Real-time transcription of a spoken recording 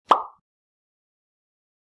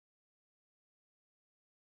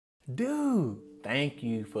Dude, thank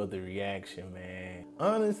you for the reaction, man.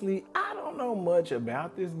 Honestly, I don't know much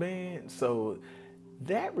about this band, so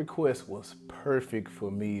that request was perfect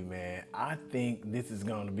for me, man. I think this is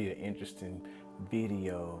going to be an interesting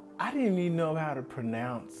video. I didn't even know how to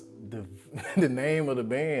pronounce the, the name of the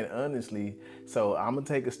band, honestly. So I'm gonna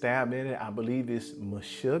take a stab at it. I believe it's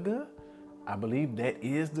MESHUGGAH. I believe that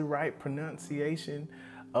is the right pronunciation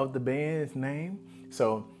of the band's name.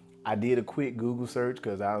 So I did a quick Google search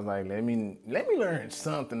because I was like, let me learn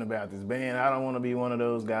something about this band. I don't want to be one of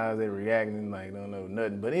those guys that reacting like don't know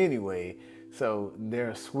nothing. But anyway, so they're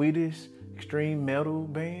a Swedish extreme metal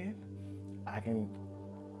band. I can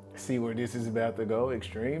see where this is about to go.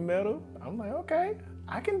 Extreme metal. I'm like, okay,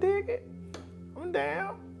 I can dig it. I'm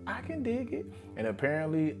down. I can dig it. And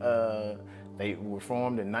apparently, they were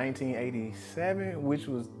formed in 1987, which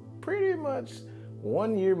was pretty much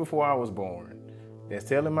 1 year before I was born. That's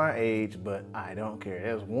telling my age, but I don't care.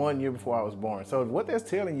 That was 1 year before I was born. So what that's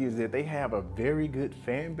telling you is that they have a very good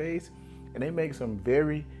fan base and they make some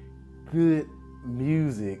very good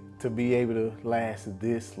music to be able to last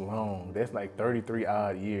this long. That's like 33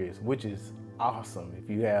 odd years, which is awesome if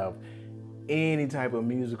you have any type of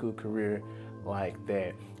musical career like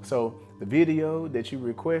that. So the video that you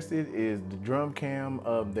requested is the drum cam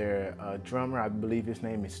of their drummer. I believe his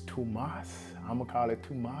name is TOMAS. I'm gonna call it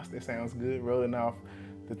TOMAS. That sounds good, rolling off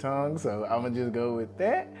the tongue. So I'm gonna just go with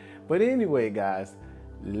that. But anyway, guys,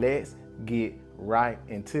 let's get right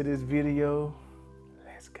into this video.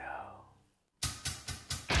 Let's go.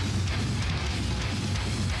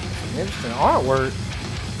 Some interesting artwork.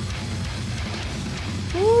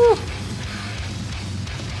 Woo.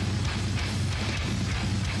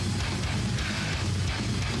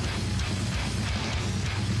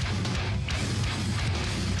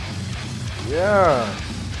 Yeah.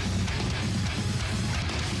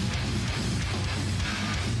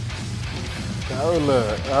 Hold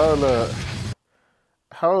up.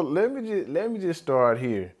 Let me just start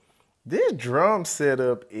here. This drum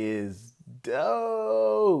setup is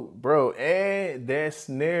dope, bro. And that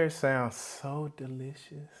snare sounds so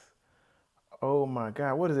delicious. Oh my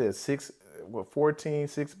God. What is it? 14,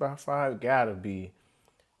 6x5? Gotta be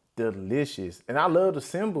delicious. And I love the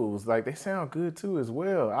cymbals. Like they sound good too as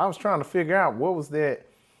well. I was trying to figure out what was that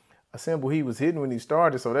a cymbal he was hitting when he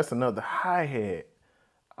started. So that's another hi-hat.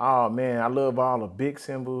 Oh man, I love all the big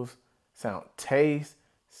cymbals. Sound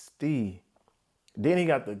tasty. Then he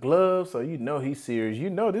got the gloves, so you know he's serious. You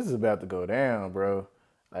know this is about to go down, bro.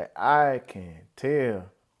 Like I can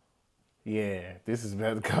tell. Yeah, this is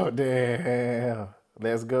about to go down.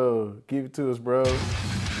 Let's go. Give it to us, bro.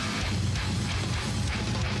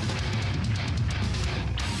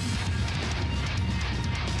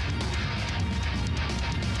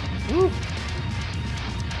 Woo.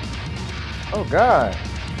 Oh God.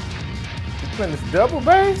 He's playing this double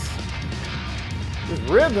bass? This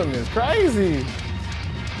rhythm is crazy.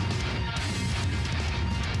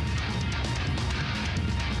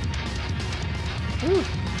 Woo.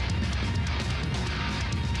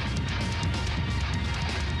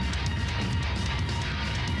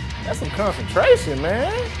 That's some concentration,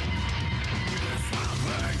 man.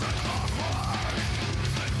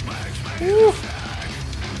 Woo.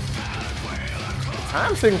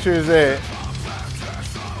 Time signature is that?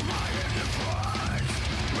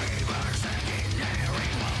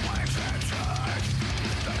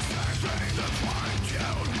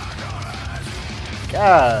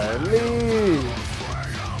 Golly.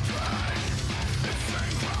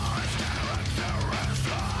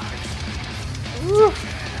 Woo.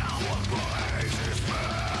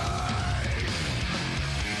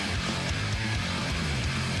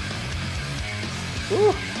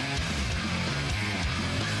 Woo.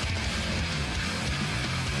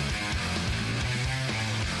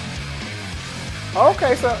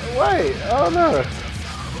 Okay, so wait, oh no.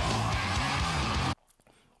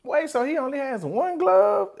 Wait, so he only has one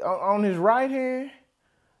glove on his right hand?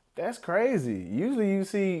 That's crazy. Usually you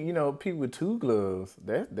see, you know, people with two gloves.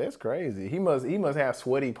 That's crazy. He must have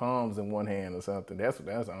sweaty palms in one hand or something. That's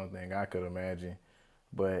the only thing I could imagine.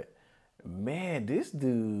 But man, this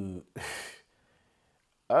dude,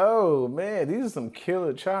 oh man, these are some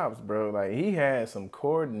killer chops, bro. Like he has some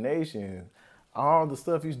coordination. All the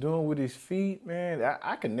stuff he's doing with his feet, man.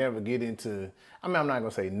 I could never get into, I mean, I'm not gonna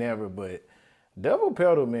say never, but double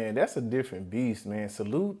pedal, man, that's a different beast, man.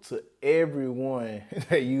 Salute to everyone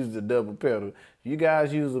that uses the double pedal. If you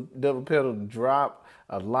guys use a double pedal, drop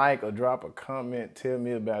a like or drop a comment. Tell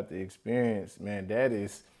me about the experience, man.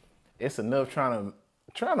 It's enough trying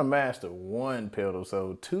to master one pedal.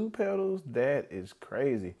 So two pedals, that is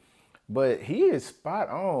crazy. But he is spot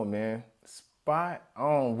on, man. spot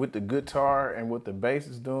on with the guitar and what the bass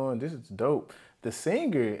is doing. This is dope. The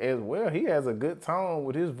singer as well, he has a good tone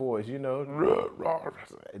with his voice, you know.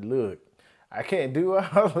 Look, I can't do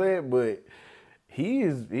all that, but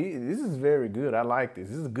this is very good. I like this.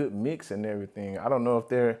 This is a good mix and everything. I don't know if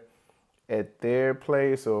they're at their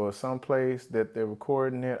place or some place that they're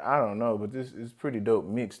recording it. I don't know, but this is pretty dope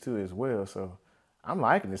mix too as well. So I'm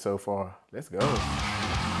liking it so far. Let's go.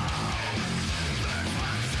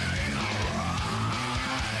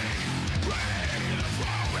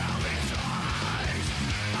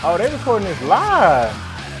 Oh, they recording this live.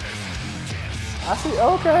 I see,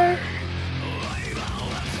 okay.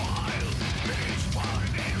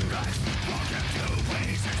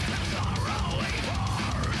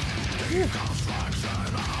 Yeah.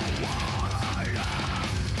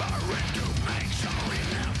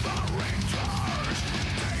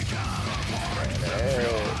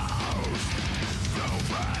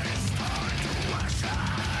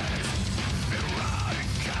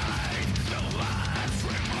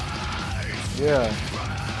 Yeah.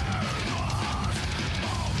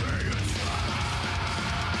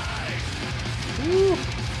 Ooh.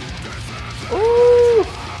 Ooh.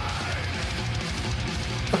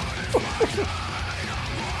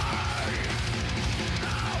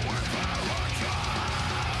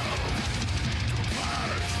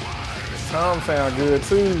 Tom sound good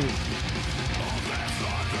too.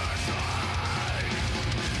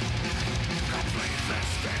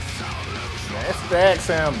 That stack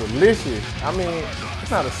sounds delicious. I mean,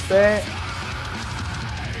 it's not a stack.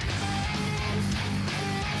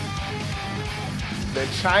 That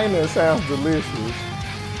China sounds delicious.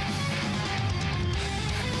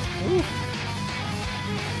 Ooh.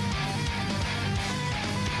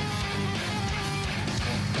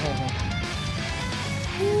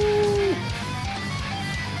 Ooh.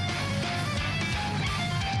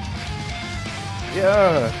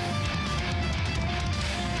 Yeah.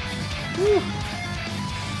 Ooh.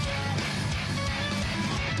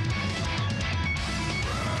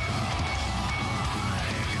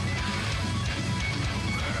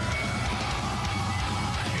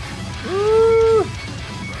 Ooh.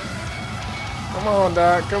 Come on,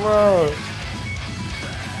 Doc. Come on.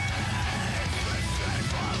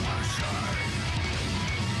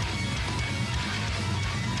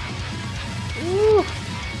 Ooh.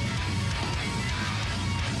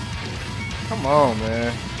 Come on,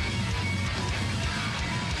 man.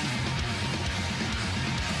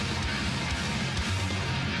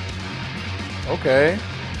 Okay.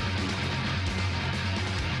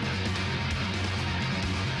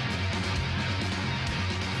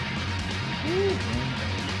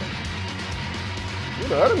 Who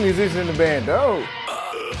the other musicians in the band, dope?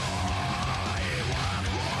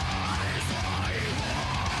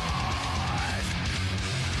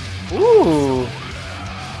 Ooh.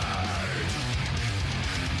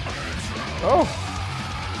 Oh.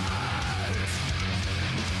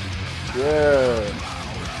 Yeah.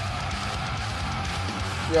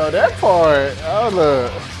 Yo, that part, oh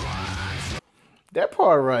look. That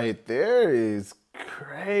part right there is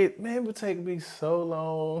great. Man, it would take me so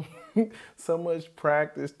long, so much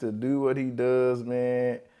practice to do what he does,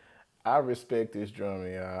 man. I respect this drummer,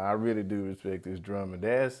 y'all. I really do respect this drummer.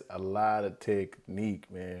 That's a lot of technique,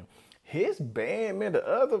 man. His band, man, the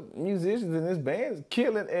other musicians in this band is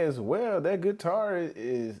killing as well. That guitar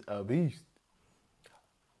is a beast.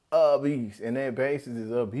 A beast. And that bassist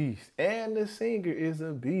is a beast. And the singer is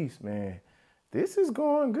a beast, man. This is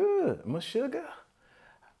going good. MESHUGGAH,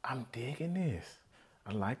 I'm digging this.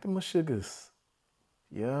 I like the MESHUGGAHs.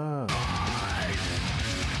 Yeah.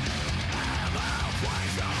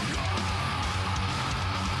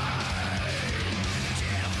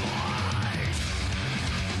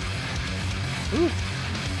 Ooh.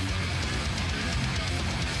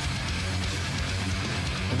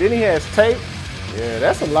 And then he has tape. Yeah,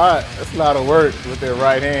 that's a lot. That's a lot of work with their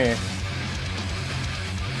right hand.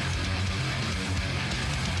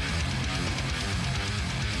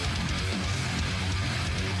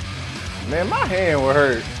 Man, my hand will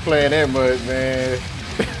hurt playing that much, man.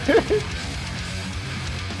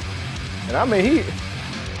 And I mean,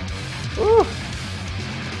 ooh.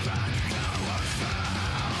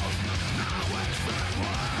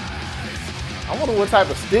 I wonder what type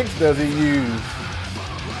of sticks does he use?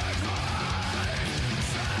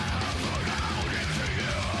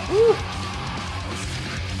 Woo.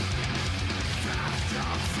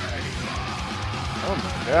 Oh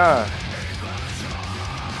my God.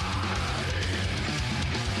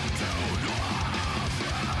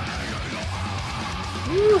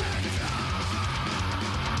 Woo.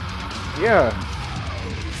 Yeah.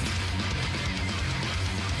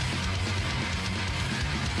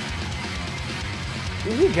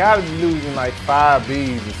 You gotta be losing like 5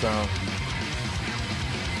 Bs or something.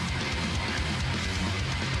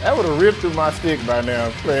 That would have ripped through my stick by now,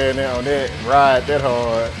 playing that on that ride that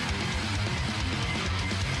hard.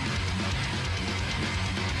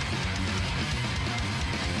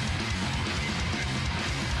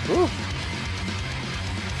 Woo.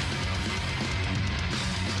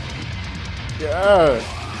 Yeah.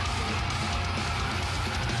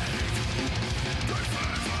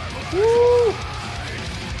 Woo.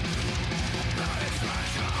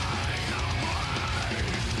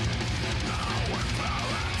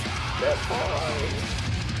 That part.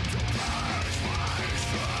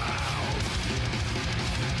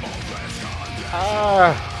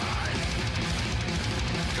 Ah.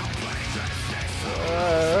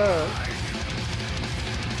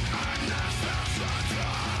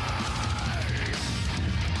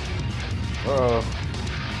 Uh-oh.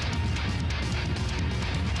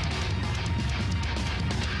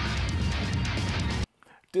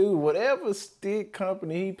 Dude, whatever stick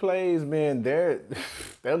company he plays, man, they're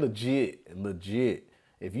legit.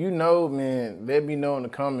 If you know, man, let me know in the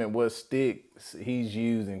comment what sticks he's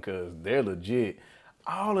using, cause they're legit.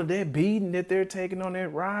 All of that beating that they're taking on that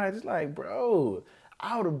ride, it's like, bro,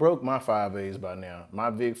 I would have broke my 5As by now. My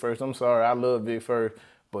Vic First, I'm sorry, I love Vic First,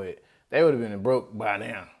 but they would have been broke by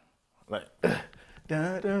now. Like, dun,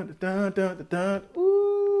 dun, dun, dun, dun, dun.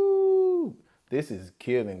 Ooh, this is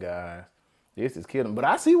killing, guys. This is killing. But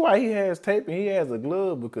I see why he has tape and he has a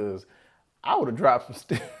glove, because I would have dropped some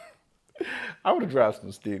sticks. I would have dropped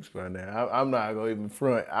some sticks by now. I'm not gonna even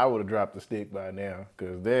front. I would have dropped the stick by now,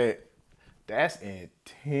 because that's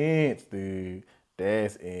intense, dude.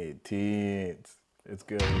 That's intense. Let's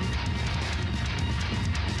go.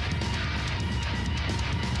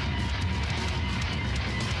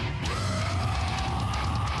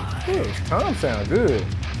 Yeah, Tom sound good.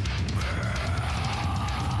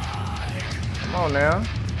 Come on now.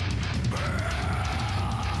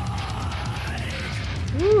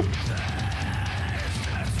 Woo.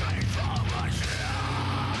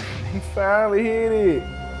 He finally hit it.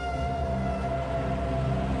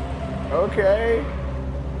 Okay.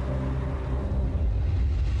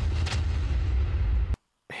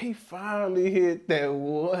 He finally hit that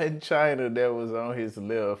one China that was on his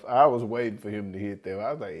left. I was waiting for him to hit that.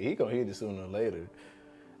 I was like, he gonna hit it sooner or later.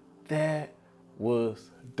 That was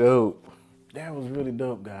dope. That was really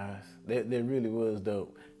dope, guys. That really was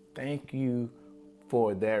dope. Thank you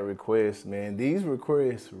for that request, man. These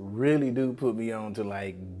requests really do put me on to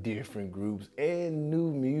like different groups and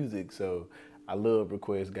new music. So I love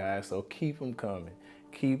requests, guys. So keep them coming.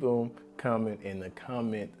 Keep them coming in the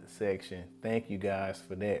comment section. Thank you guys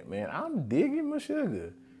for that, man. I'm digging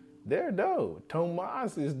MESHUGGAH. They're dope.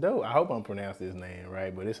 Tomas is dope. I hope I'm pronouncing his name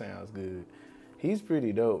right, but it sounds good. He's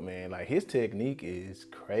pretty dope, man. Like, his technique is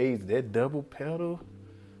crazy. That double pedal,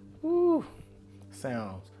 woo,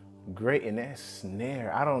 sounds great. And that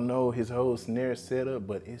snare, I don't know his whole snare setup,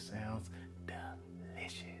 but it sounds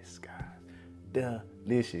delicious, guys.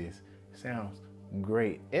 Delicious. Sounds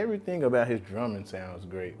great. Everything about his drumming sounds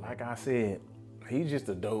great. Like I said, he's just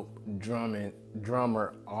a dope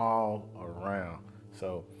drummer all around.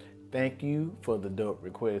 So thank you for the dope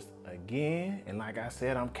request again. And like I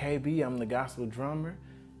said, I'm KB, I'm the gospel drummer.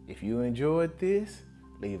 If you enjoyed this,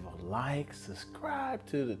 leave a like, subscribe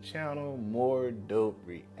to the channel. More dope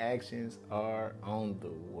reactions are on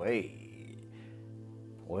the way.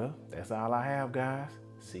 Well, that's all I have, guys.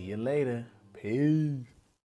 See you later. Peace.